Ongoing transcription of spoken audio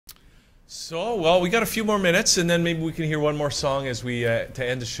So, well, we got a few more minutes, and then maybe we can hear one more song as we to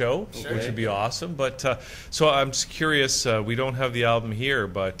end the show, Sure. which would be awesome. But so I'm just curious. We don't have the album here,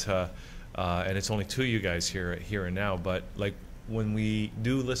 but and it's only two of you guys here and now. But like when we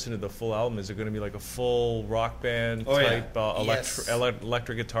do listen to the full album, is it going to be like a full rock band type Yes.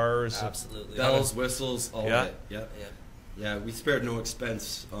 electric guitars? Absolutely. Bells, whistles, all Yeah. of it. Yep. Yeah. Yeah, we spared no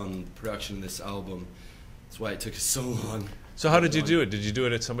expense on the production of this album. That's why it took us so long. So how did you do it? Did you do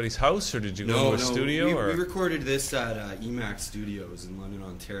it at somebody's house, or did you go to a studio? We or? recorded this at Emacs Studios in London,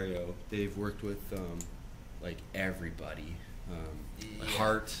 Ontario. They've worked with like everybody, Yeah.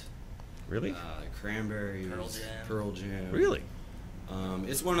 Heart, Really? Cranberries, Pearl Jam. Pearl Jam. Really?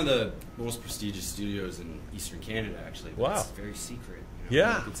 It's one of the most prestigious studios in Eastern Canada, actually. But Wow. It's very secret.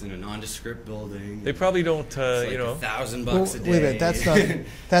 Yeah. Like it's in a nondescript building. They probably don't, It's like you know. $1,000 Well, a day. wait a minute,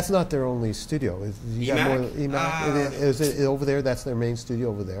 that's not their only studio. You got more, EMAC? is it over there? That's their main studio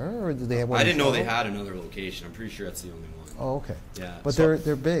over there, or do they have one? I in didn't know they Toronto? had another location. I'm pretty sure that's the only one. Oh, okay. Yeah. But So-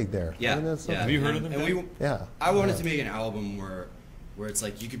 they're big there. Yeah. I mean, that's yeah. something. Have you heard of them, And Dan? Yeah. I wanted to make an album where it's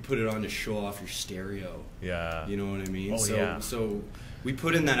like you could put it on to show off your stereo. Yeah. You know what I mean? Oh, so yeah. so we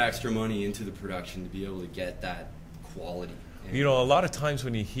put in that extra money into the production to be able to get that quality. And You know, a lot of times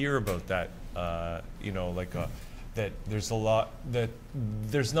when you hear about that, you know, like that there's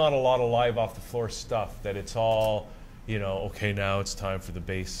not a lot of live off the floor stuff. That it's all, you know, okay, now it's time for the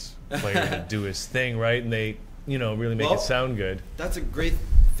bass player to do his thing, right? And they, you know, really make Well, it sound good. That's a great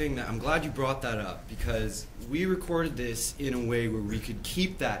thing. That I'm glad you brought that up, because we recorded this in a way where we could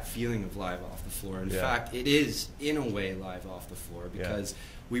keep that feeling of live off the floor. In Yeah. fact, it is in a way live off the floor, Yeah. because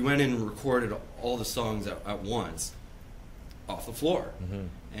we went in and recorded all the songs at once off the floor,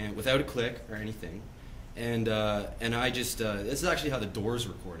 and without a click or anything. And I just this is actually how the Doors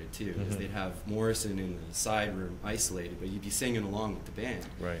recorded too, because they'd have Morrison in the side room isolated, but you'd be singing along with the band.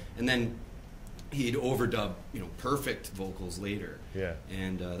 Right. And then he'd overdub, you know, perfect vocals later. Yeah.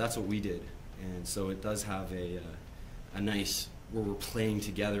 And that's what we did. And so it does have a nice, where we're playing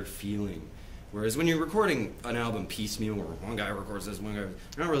together feeling. Whereas when you're recording an album piecemeal, where one guy records this, one guy, you're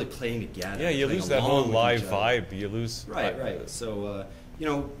not really playing together. Yeah, you playing lose that whole along with live each other. vibe. You lose. Right. So you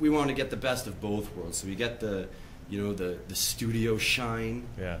know, we want to get the best of both worlds. So we get the, you know, the studio shine,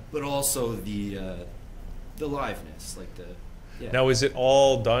 Yeah. but also the liveness, like the. Yeah. Now, is it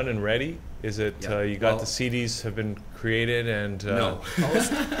all done and ready? Is it Yeah. you got Well- the CDs have been created and No.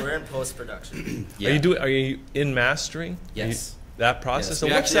 We're in post-production. Are you in mastering? Yes. That process. Yes, So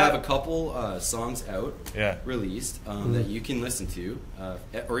we what's actually that? have a couple songs out, Yeah. released, that you can listen to,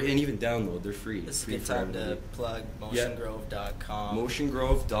 and even download. They're free. This is a Free good for time to everybody. plug motiongrove.com.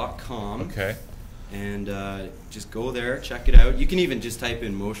 Motiongrove.com. Okay. And just go there, check it out. You can even just type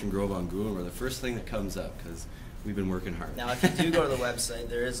in Motion Grove on Google, or the first thing that comes up, because we've been working hard. Now, if you do go to the website,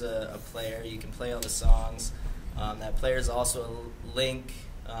 there is a player. You can play all the songs. That player is also a link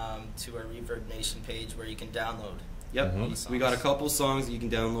to our Reverb Nation page where you can download. Yep, all the songs. we got a couple songs that you can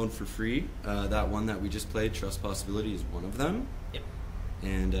download for free. That one that we just played, Trust Possibility, is one of them. Yep.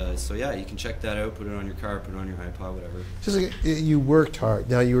 And so yeah, you can check that out, put it on your car, put it on your iPod, whatever. Just like, you worked hard.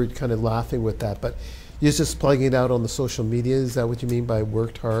 Now you were kind of laughing with that, but you're just plugging it out on the social media. Is that what you mean by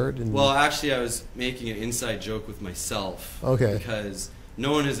worked hard? And Well, actually, I was making an inside joke with myself. Okay. Because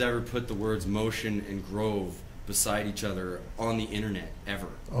no one has ever put the words Motion and Grove beside each other on the internet, ever.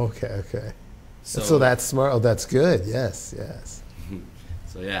 okay. So that's smart. Oh, that's good. Yes.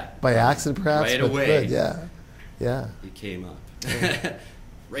 So yeah. By accident, perhaps. Right but away. Good. Yeah. It came up.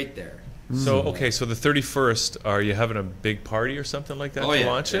 Right there. So okay, so the 31st, are you having a big party or something like that Oh to yeah,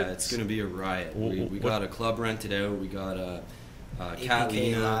 launch it? yeah, it's going to be a riot. Wh- We what- got a club rented out. We got a APK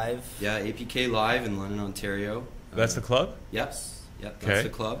Catalina Live. Yeah, APK Live in London, Ontario. That's the club. Yep, that's Okay. the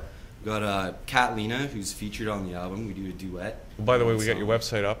club. We got Catalina, who's featured on the album. We do a duet. Well, by the way, we got your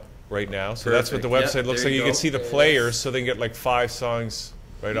song. website up right now, so that's what the Perfect. website Yep, looks there like. You you can go. see the There it players, is. so they can get like 5 songs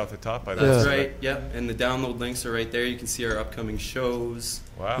right off the top by that. That's Yeah. right. Yep, and the download links are right there. You can see our upcoming shows.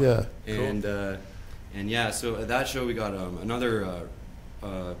 Wow. Yeah. And yeah, so at that show we got another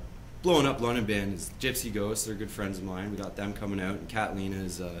blowing up London band is Gypsy Ghosts. They're good friends of mine. We got them coming out, and Catalina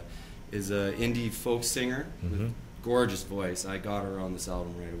is a indie folk singer with gorgeous voice. I got her on this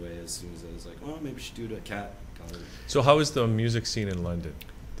album right away as soon as I was like, well, maybe we should do it at Cat. Got her. So how is the music scene in London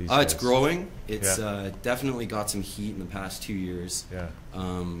these It's days? growing. It's Yeah. definitely got some heat in the past 2 years. Yeah.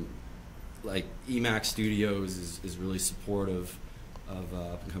 Like Emacs Studios is really supportive of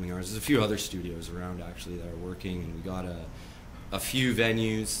up-and-coming artists. There's a few other studios around actually that are working, and we got a few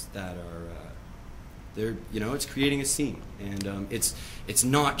venues that are they're it's creating a scene, and it's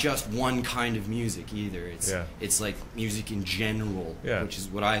not just one kind of music either. It's Yeah. it's like music in general, Yeah. which is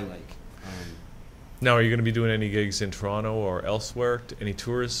what I like. Now, are you going to be doing any gigs in Toronto or elsewhere? Any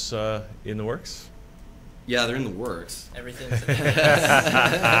tours in the works? Yeah, they're in the works. Everything's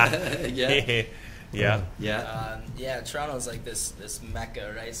Yeah. Yeah. Yeah. yeah, Toronto's like this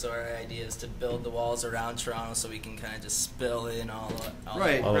mecca, right? So our idea is to build the walls around Toronto so we can kind of just spill in all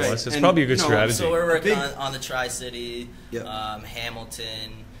Right. All of right. us. It's And, probably a good you know, strategy. So we're working Big- on the Tri-City, Yep.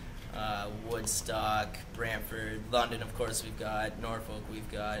 Hamilton, Woodstock, Brantford, London. Of course, we've got Norfolk. We've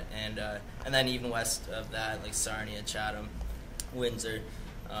got and then even west of that, like Sarnia, Chatham, Windsor.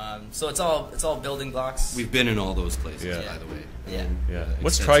 So it's all building blocks. We've been in all those places, Yeah. by the way. Yeah. Yeah.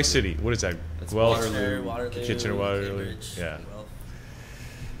 What's extensively. Tri-City? What is that? That's Guelph? Waterloo. Kitchener, Waterloo. Cambridge, Yeah.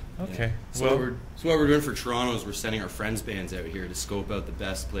 Guelph. Okay. So, Well, what we're doing for Toronto is we're sending our friends bands out here to scope out the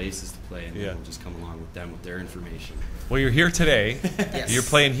best places to play, and Yeah. then we'll just come along with them with their information. well, you're here today. Yes. You're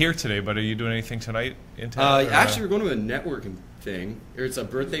playing here today, but are you doing anything tonight in town? or, Actually, we're going to a networking thing. It's a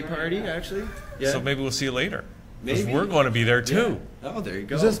birthday party, actually. Yeah. So maybe we'll see you later. 'Cause Maybe. we're going to be there too. Yeah. Oh, there you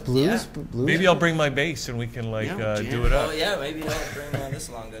go. Is this blues? Yeah. Blues? Maybe I'll bring my bass and we can like Yeah, do jam. it up. Oh yeah, maybe I'll bring this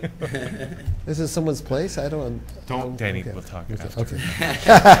along then. This is someone's place. I don't. Don't, Danny. Okay. We'll talk Okay. after.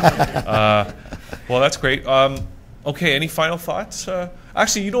 Okay. Well, that's great. Okay, any final thoughts?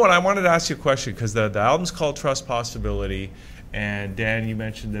 Actually, you know what? I wanted to ask you a question because the album's called Trust Possibility, and Dan, you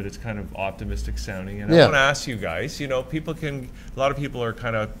mentioned that it's kind of optimistic sounding, and I Yeah. want to ask you guys. You know, a lot of people are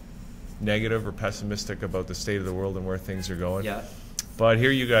kind of negative or pessimistic about the state of the world and where things are going. Yeah. But here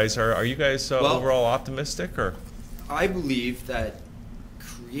you guys are. Are you guys Well- overall optimistic or? I believe that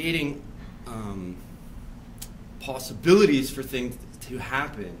creating possibilities for things to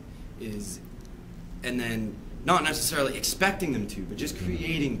happen is, and then not necessarily expecting them to, but just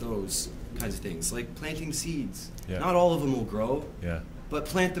creating those kinds of things, like planting seeds. Yeah. Not all of them will grow, Yeah. but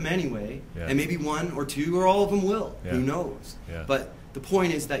plant them anyway, Yeah. and maybe one or two or all of them will. Yeah. Who knows? Yeah. But the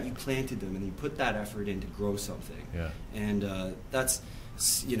point is that you planted them and you put that effort in to grow something. Yeah. And that's,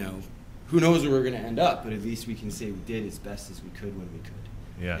 you know, who knows where we're going to end up, but at least we can say we did as best as we could when we could.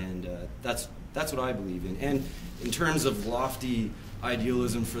 Yeah. And that's what I believe in. And in terms of lofty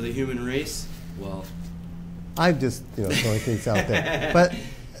idealism for the human race, well, I'm just throwing things out there. But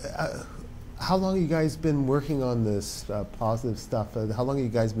how long have you guys been working on this positive stuff? How long have you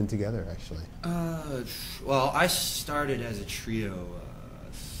guys been together, actually? well, I started as a trio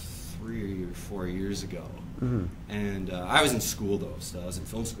 3 or 4 years ago. Mhm. And I was in school, though, so I was in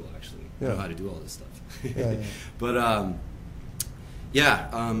film school, actually. I know Yeah. how to do all this stuff. Yeah. But,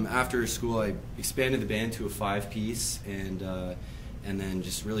 after school, I expanded the band to a 5-piece, and then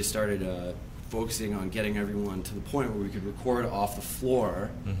just really started focusing on getting everyone to the point where we could record off the floor,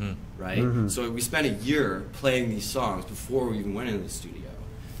 Mm-hmm. right? Mhm. So we spent a year playing these songs before we even went into the studio.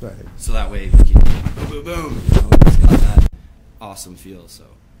 Right. So that way we can boom, boom, boom. It's got that awesome feel. So,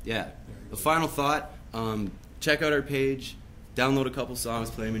 yeah. The final thought, check out our page, download a couple songs,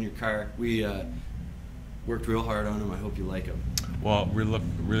 play them in your car. We worked real hard on them. I hope you like them. Well, we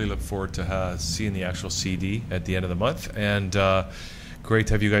really look forward to seeing the actual CD at the end of the month, and great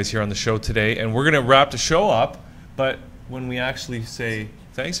to have you guys here on the show today. And we're going to wrap the show up, but when we actually say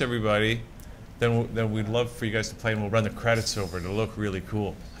thanks everybody, then we'd love for you guys to play, and we'll run the credits over. It'll look really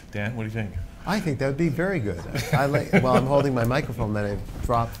cool. Dan, what do you think? I think that would be very good. Well, I'm holding my microphone that I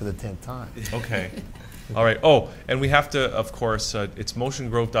dropped for the 10th time. Okay. All right. Oh, and we have to, of course, it's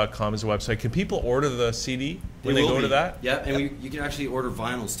motiongrove.com is the website. Can people order the CD when they will go be. to that? Yeah, and you can actually order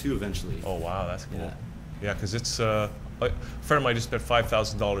vinyls too eventually. Oh, wow, that's cool. Yeah. Yeah, because it's a friend of mine just spent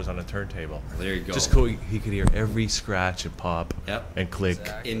 $5,000 on a turntable. There you go. Just cool. He could hear every scratch and pop Yep. and click.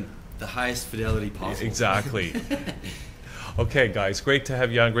 Exactly. In the highest fidelity possible. Exactly. Okay, guys, great to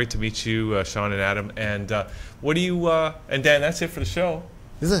have you on. Great to meet you, Sean and Adam. And what do you? And Dan, that's it for the show.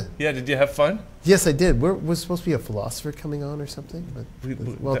 Is it? Yeah, did you have fun? Yes, I did. Was supposed to be a philosopher coming on or something, but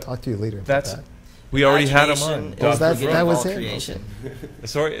we'll that- talk to you later about That's that. we already had him on. Imagination Oh, is that- the beginning that of was all it? creation.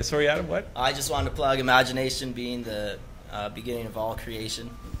 Sorry, Adam. What? I just wanted to plug imagination being the beginning of all creation.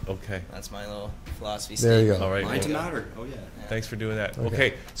 Okay. That's my little philosophy There you statement. go. All right. Mind to well, matter. Oh, yeah. Thanks for doing that. Okay.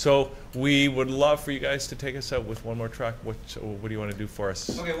 Okay, so we would love for you guys to take us out with one more track. What do you want to do for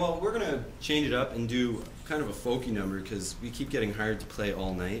us? Okay, well, we're going to change it up and do kind of a folky number because we keep getting hired to play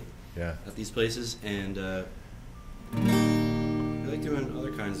all night Yeah. at these places, and we like doing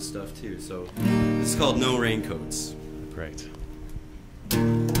other kinds of stuff too. So this is called No Raincoats. Great.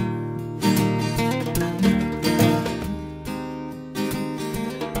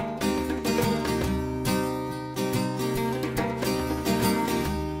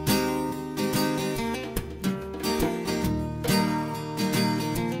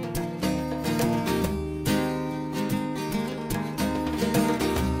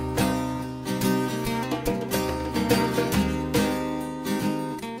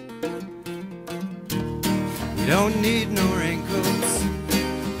 don't need no raincoats.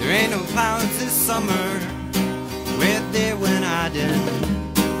 There ain't no clouds this summer. Where they when I did,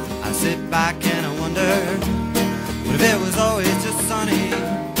 I sit back and I wonder, what if it was always just sunny?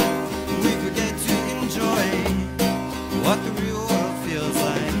 We forget to enjoy what the real world feels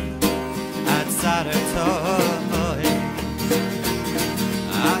like outside our toy.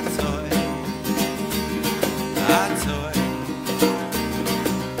 Our toy. Our toy.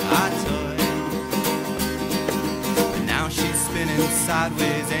 Our toy. But now she's spinning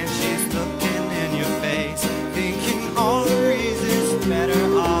sideways and she's looking in your face, thinking all the reasons better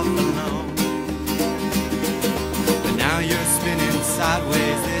off alone. But now you're spinning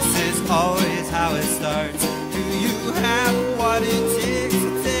sideways, this is always how it starts. Do you have what it takes to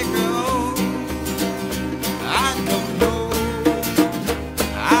take her home? I don't know.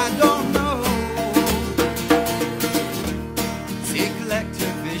 I don't know. Take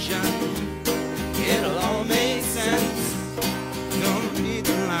collective vision, it'll all make sense. Don't read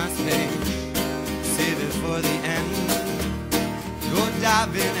the last page, save it for the end. Go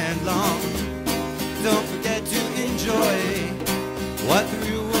diving headlong, don't forget to enjoy what the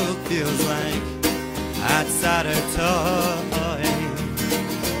real world feels like outside her toy.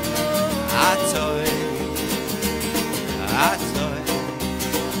 Our toy. Our toy.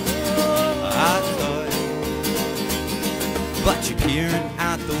 Our toy. But you're peering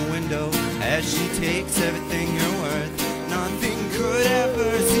out the window as she takes everything you're worth. Nothing could ever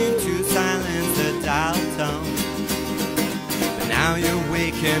seem to silence the dial tone. But now you're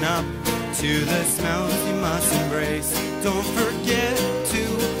waking up to the smells you must embrace. Don't forget to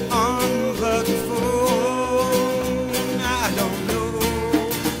unplug the phone. I don't know.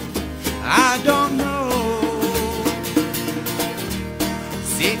 I don't know.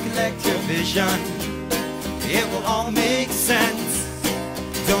 See, collect your vision, it will all make sense.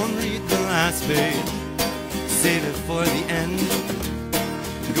 Don't read the last page, save it for the end.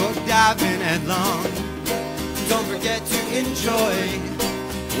 Go diving headlong, don't forget to enjoy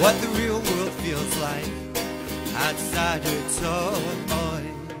what the real world feels like outside your toy.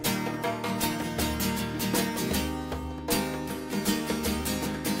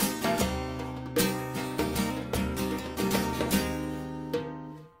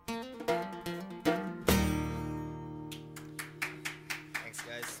 Thanks,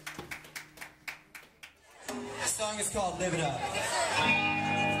 guys. This song is called Live It Up.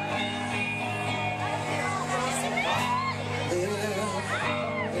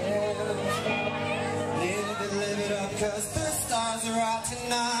 Live it up, 'cause the stars are out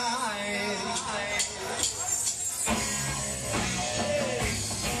tonight.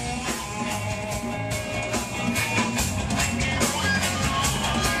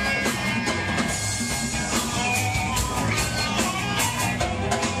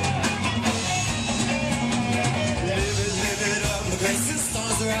 Live it up, because the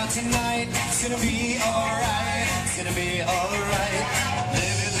stars are out tonight. It's gonna be alright. It's gonna be alright.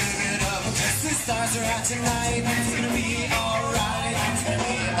 Live it up, because the stars are out tonight. It's gonna be alright. It's gonna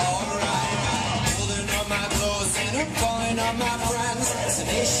be alright. Holding up my clothes and I'm calling up my friends.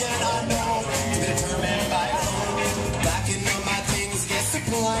 Destination unknown, to be determined by phone. Backing up my things, get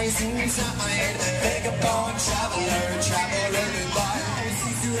supplies inside. Vagabond traveler, traveler by.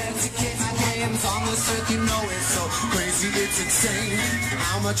 To educate my games on this earth, you know it's so crazy, it's insane.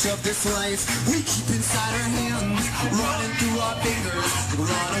 How much of this life we keep inside our hands, running through our fingers,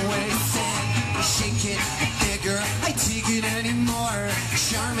 runaway sand. I shake it bigger, I take it anymore.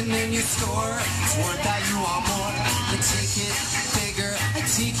 Charming in your store, it's worth that you want more. I take it bigger, I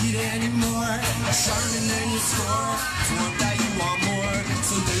take it anymore. Charming in your store, it's worth that you want more.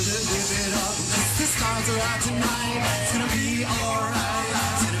 So live it up. The stars are out tonight, it's gonna be alright.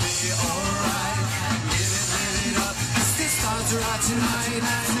 It's gonna be alright. Live it up. The stars are out tonight,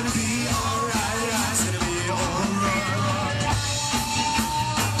 it's gonna be alright.